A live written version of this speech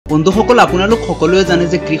বন্ধুসকল আপোনালোক সকলোৱে জানে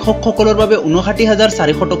যে কৃষকসকলৰ বাবে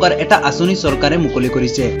 59400 টকাৰ এটা আঁচনি চৰকাৰে মুকলি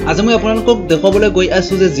কৰিছে। আজি মই আপোনালোকক দেখাবলৈ গৈ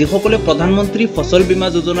আছো যে যিসকলে প্ৰধানমন্ত্ৰী ফসল বীমা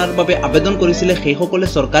যোজনাৰ বাবে আবেদন কৰিছিল সেইসকলে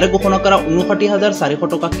চৰকাৰে ঘোষণা কৰা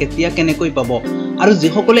 59400 টকা কেতিয়া কেনেকৈ পাব আৰু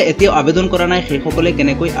যিসকলে এতিয়া আবেদন কৰা নাই সেইসকলে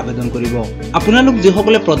কেনেকৈ আবেদন কৰিব। আপোনালোক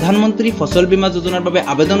যিসকলে প্ৰধানমন্ত্ৰী ফসল বীমা যোজনাৰ বাবে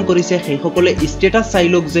আবেদন কৰিছে সেইসকলে ষ্টেটাস চাই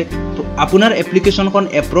লওক যে আপোনাৰ এপ্লিকেশনখন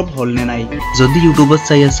এপ্ৰুভ হ'ল নে নাই। যদি ইউটিউবত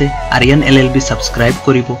চাই আছে আৰিয়ান LLB সাবস্ক্ৰাইব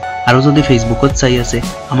কৰিব আৰু যদি ফেসবুকত চাই আছে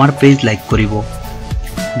আমাৰ পেজ লাইক কৰিব।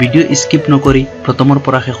 ভিডিও স্কিপ নকৰি প্ৰথমৰ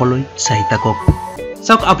পৰা শেষলৈ চাই থাকক।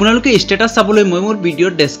 চাওক আপোনালোকে ষ্টেটাস চাবলৈ মই মোৰ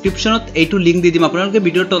ভিডিওৰ ডেসক্ৰিপচনত এইটো লিংক দি দিম। আপোনালোকে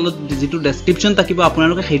ভিডিওৰ তলত যেটো ডেসক্ৰিপচন থাকিব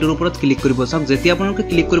আপোনালোকে সেইটোৰ ওপৰত ক্লিক কৰিব। চাওক যেতিয়া আপোনালোকে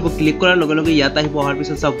ক্লিক কৰিব ক্লিক কৰাৰ লগে লগে ইয়াত আহিব। অহাৰ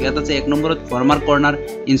পিছত চাওক ইয়াত আছে 1 নম্বৰত farmer কৰ্নাৰ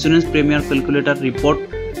insurance premier calculator report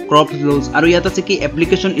crop loss আৰু ইয়াত আছে কি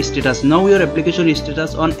এপ্লিকেশন স্ট্যাটাস নাও your application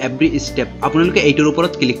status on every step আপোনালোকে এইটোৰ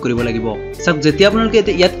ওপৰত ক্লিক কৰিব লাগিব। চাওক যেতিয়া আপোনালোকে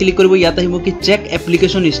ইয়াত ক্লিক কৰিব ইয়াত আহিব কি চেক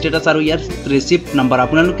এপ্লিকেশন স্ট্যাটাস আৰু ইয়াৰ ৰিসিপ্ট নাম্বাৰ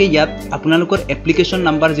আপোনালোকে ইয়াত আপোনালোকৰ এপ্লিকেশন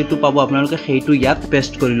নাম্বাৰ যেটো পাব আপোনালোকে সেইটো ইয়াত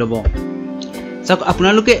পেস্ট কৰি ল'ব। চাওক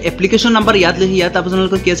আপোনালোকে এপ্লিকেশন নাম্বাৰ ইয়াত লিখি ইয়াত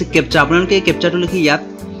আপোনালোকৰ কি আছে ক্যাপচা আপোনালোকে এই ক্যাপচাটো লিখি ইয়াত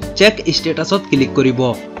চেক স্ট্যাটাসত ক্লিক কৰিব।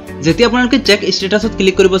 যেতিয়া আপোনালোকে চেক স্ট্যাটাসত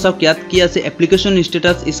ক্লিক কৰিব চাওক ইয়াত কি আছে এপ্লিকেশন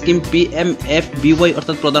স্ট্যাটাস স্কিম PMFBY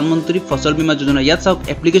অৰ্থাৎ প্ৰধানমন্ত্ৰী ফসল বীমা যোজনা। ইয়াত চাওক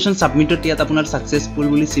এপ্লিকেশন সাবমিটেড ইয়াত আপোনাৰ সাকসেসফুল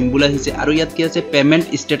বুলি সিম্বল আহিছে আৰু ইয়াত কি আছে পেমেন্ট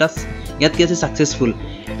স্ট্যাটাস ইয়াত কি আছে সাকসেসফুল।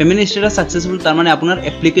 পেমেন্ট স্ট্যাটাস সাকসেসফুল তাৰ মানে আপোনাৰ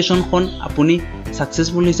এপ্লিকেশনখন আপুনি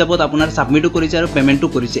সাকসেসফুল হিচাপত আপোনাৰ সাবমিটও কৰিছে আৰু পেমেন্টও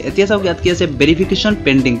কৰিছে। এতিয়া চাওক ইয়াত কি আছে ভেৰিফিকেশন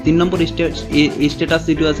পেন্ডিং 3 নম্বৰ স্ট্যাটাস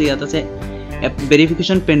যেটো আছে ইয়াত আছে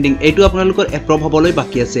ভেৰিফিকেশন পেন্ডিং এইটো আপোনালোকৰ এপ্ৰুভ হ'বলৈ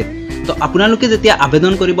বাকি আছে। তো আপোনালোকে যেতিয়া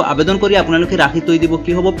আবেদন কৰি আপোনালোকে ৰাখি থৈ দিব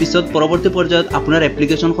কি হ'ব পিছত পৰৱৰ্তী পৰ্যায়ত আপোনাৰ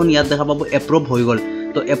এপ্লিকেশনখন ইয়াত দেখা পাব এপ্ৰুভ হৈ গল।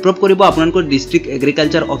 তো এপ্ৰুভ কৰিব আপোনালোকৰ ডিস্ট্ৰিক্ট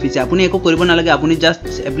এগ্ৰিকালচাৰ অফিসে আপুনি একো কৰিব নালাগে আপুনি জাস্ট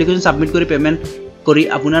এপ্লিকেশন সাবমিট কৰি পেমেন্ট কৰি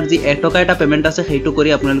আপোনাৰ যি 1 টকা এটা পেমেন্ট আছে সেইটো কৰি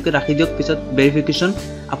আপোনালোকে ৰাখি দিয়ক পিছত ভেৰিফিকেশন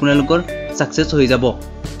আপোনালোকৰ সাকসেস হৈ যাব।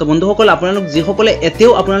 তো বন্ধুসকল আপোনালোক যিসকলে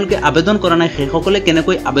এতিয়াও আপোনালোকে আবেদন কৰা নাই সেইসকলে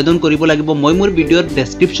কেনেকৈ আবেদন কৰিব লাগিব মই মোৰ ভিডিওৰ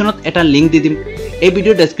ডেসক্ৰিপচনত এটা লিংক দি দিম। এই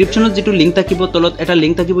ভিডিওৰ ডেসক্ৰিপচনত যেটো লিংক থাকিব তলত এটা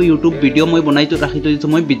লিংক থাকিব ইউটিউব ভিডিও মই বনাইতো ৰাখি থৈছো।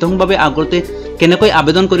 মই বিতংভাৱে আগতে কেনেকৈ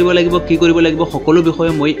আবেদন কৰিব লাগিব কি কৰিব লাগিব সকলো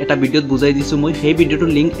বিষয়ে মই এটা ভিডিওত বুজাই দিছো। মই সেই ভিডিওৰ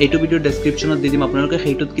লিংক এইটো ভিডিওৰ ডেসক্ৰিপচনত দি দিম আপোনালোকে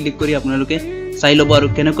সেইটোত ক্লিক কৰি আপোনালোকে চাই ল'ব আৰু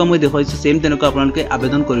কেনেকৈ মই দেখাইছো সেম তেনেকৈ আপোনালোকে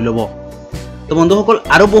আবেদন কৰি ল'ব। তো বন্ধুসকল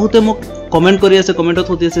আৰু বহুতে মোক কমেন্ট কৰি আছে কমেন্টত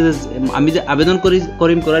হতি আছে যে আমি যে আবেদন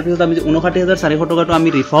কৰিম কৰাৰ পিছত আমি যে 59400 টকাটো আমি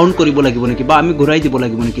ৰিফাউন্ড কৰিব লাগিব নেকি বা আমি ঘূৰাই দিব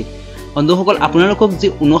লাগিব নেকি। বন্ধুসকল আপোনালোকক যে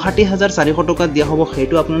 59400 টকা দিয়া হ'ব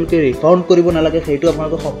সেইটো আপোনালোকে ৰিফাউন্ড কৰিব নালাগে সেইটো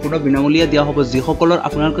আপোনালোকক সম্পূৰ্ণ বিনামূলীয়া দিয়া হ'ব। যিসকলৰ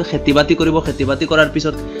আপোনালোকে খেতিবাতি কৰিব খেতিবাতি কৰাৰ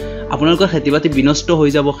পিছত আপোনালোকৰ খেতিবাতি বিনষ্ট হৈ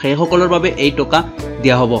যাব সেইসকলৰ বাবে এই টকা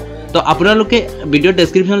দিয়া হ'ব। তো আপোনালোকে ভিডিওৰ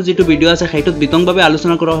ডেসক্ৰিপচনত যেটো ভিডিও আছে সেইটোত বিতংভাৱে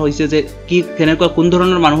আলোচনা কৰা হৈছে যে কি কেনেকৈ কোন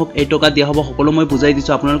ধৰণৰ মানুহক এই টকা দিয়া হ'ব সকলো মই বুজাই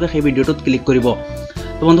দিছো আপোনালোকে সেই ভিডিওটোত ক্লিক কৰিব।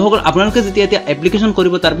 তো বন্ধুসকল আপোনালোকে যেতিয়া এতিয়া এপ্লিকেশন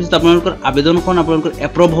কৰিব তাৰ পিছত আপোনালোকৰ আবেদনখন আপোনালোকৰ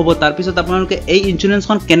এপ্ৰুভ হ'ব তাৰ পিছত আপোনালোকে এই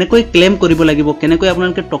ইন্স্যুৰেন্সখন কেনেকৈ ক্লেম কৰিব লাগিব কেনেকৈ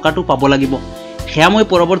আপোনালোকে টকাটো পাব লাগিব হেয়া মই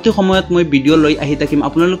পৰৱৰ্তী সময়ত মই ভিডিও লৈ আহি থাকিম।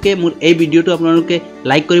 আপোনালোকে মোৰ এই ভিডিওটো আপোনালোকে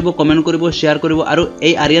লাইক কৰিব কমেন্ট কৰিব শেয়াৰ কৰিব আৰু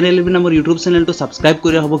এই আৰিয়ান LLB নামৰ ইউটিউব চেনেলটো সাবস্ক্ৰাইব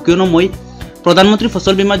কৰি হ'ব কিয়নো মই প্ৰধানমন্ত্ৰী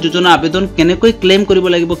ফসল বীমা যোজনা আবেদন কেনেকৈ ক্লেম কৰিব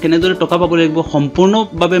লাগিব কেনেদৰে টকা পাব লাগিব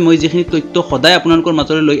সম্পূৰ্ণভাৱে মই যিখিনি তথ্য সদায় আপোনালোকৰ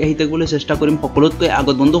মাজলৈ লৈ আহি থাকিবলৈ চেষ্টা কৰিম সকলোতকৈ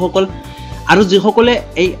আগত। বন্ধুসকল আৰু যিসকলে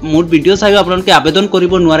এই মোৰ ভিডিও চাই আপোনালোকে আবেদন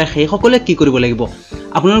কৰিব নোৱাৰে সেইসকলে কি কৰিব লাগিব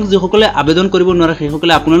আপোনালোক যিসকলে আবেদন কৰিব নোৱাৰে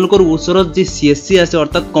সেইসকলে আপোনালোকৰ ওচৰত যি CSC আছে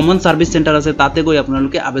অৰ্থাৎ কমন সাৰ্ভিস সেন্টাৰ আছে তাতে গৈ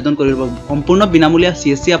আপোনালোকে আবেদন কৰিব সম্পূৰ্ণ বিনামূলীয়া।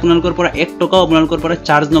 CSC আপোনালোকৰ পৰা 1 টকাও আপোনালোকৰ পৰা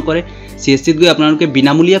চাৰ্জ নকৰে CSCত গৈ আপোনালোকে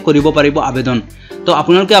বিনামূলীয়া কৰিব পাৰিব আবেদন। তো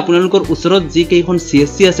আপোনালোকে আপোনালোকৰ ওচৰত যি কেইখন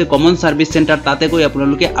CSC আছে কমন সাৰ্ভিস সেন্টাৰ তাতে গৈ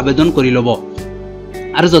আপোনালোকে আবেদন কৰি ল'ব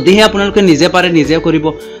আৰু যদিহে আপোনালোকে নিজে পাৰে নিজে কৰিব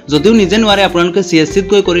যদিও নিজে নোৱাৰে আপোনালোকে CSCত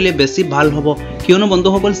গৈ কৰিলে বেছি ভাল হ'ব কিয়নো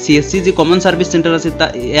বন্ধুসকল CSC যি কমন সাৰ্ভিস সেন্টাৰ আছে তা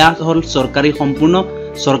এয়া হ'ল চৰকাৰী সম্পূৰ্ণ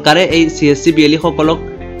চৰকাৰে এই CSC BLE সকলক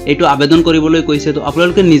এইটো আবেদন কৰিবলৈ কৈছে। তো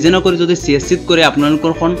আপোনালোকে নিজে নকৰি যদি CSCত কৰে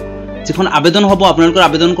আপোনালোকৰখন যিখন আবেদন হ'ব আপোনালোকৰ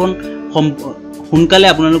আবেদনখন সোনকালে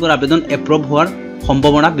আপোনালোকৰ আবেদন এপ্ৰুভ হোৱাৰ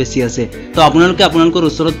সম্ভাৱনা বেছি আছে। তো আপোনালোকে আপোনালোকৰ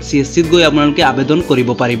ওচৰত CSCত গৈ আপোনালোকে আবেদন কৰিব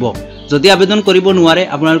পাৰিব। যদি আবেদন কৰিব নোৱাৰে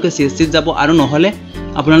আপোনালোকে CSCত যাব আৰু নহলে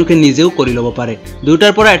আপোনালোকে নিজেও কৰি ল'ব পাৰে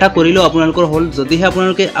দুটাৰ পৰা এটা কৰিলেও আপোনালোকৰ হ'ল। যদিহে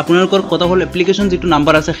আপোনালোকৰ কথা হ'ল এপ্লিকেশন যেটো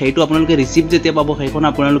নাম্বাৰ আছে সেইটো আপোনালোকে ৰিসিপ্ট যেতিয়া পাব সেইখন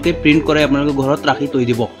আপোনালোকে প্ৰিন্ট কৰে আপোনালোকে ঘৰত ৰাখি থৈ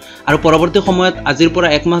দিব আৰু পৰৱৰ্তী সময়ত আজিৰ পৰা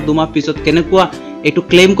 1 মাহ 2 মাহ পিছত কেনেকুৱা এইটো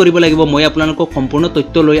ক্লেম কৰিব লাগিব মই আপোনালোকক সম্পূৰ্ণ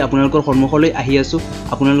তথ্য লৈ আপোনালোকৰ সন্মুখলৈ আহি আছো।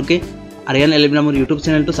 আপোনালোকে আৰিয়ান LLB নামৰ ইউটিউব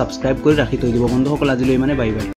চেনেলটো সাবস্ক্ৰাইব কৰি ৰাখি থৈ দিব। বন্ধুসকল আজিলৈ মানে বাই বাই।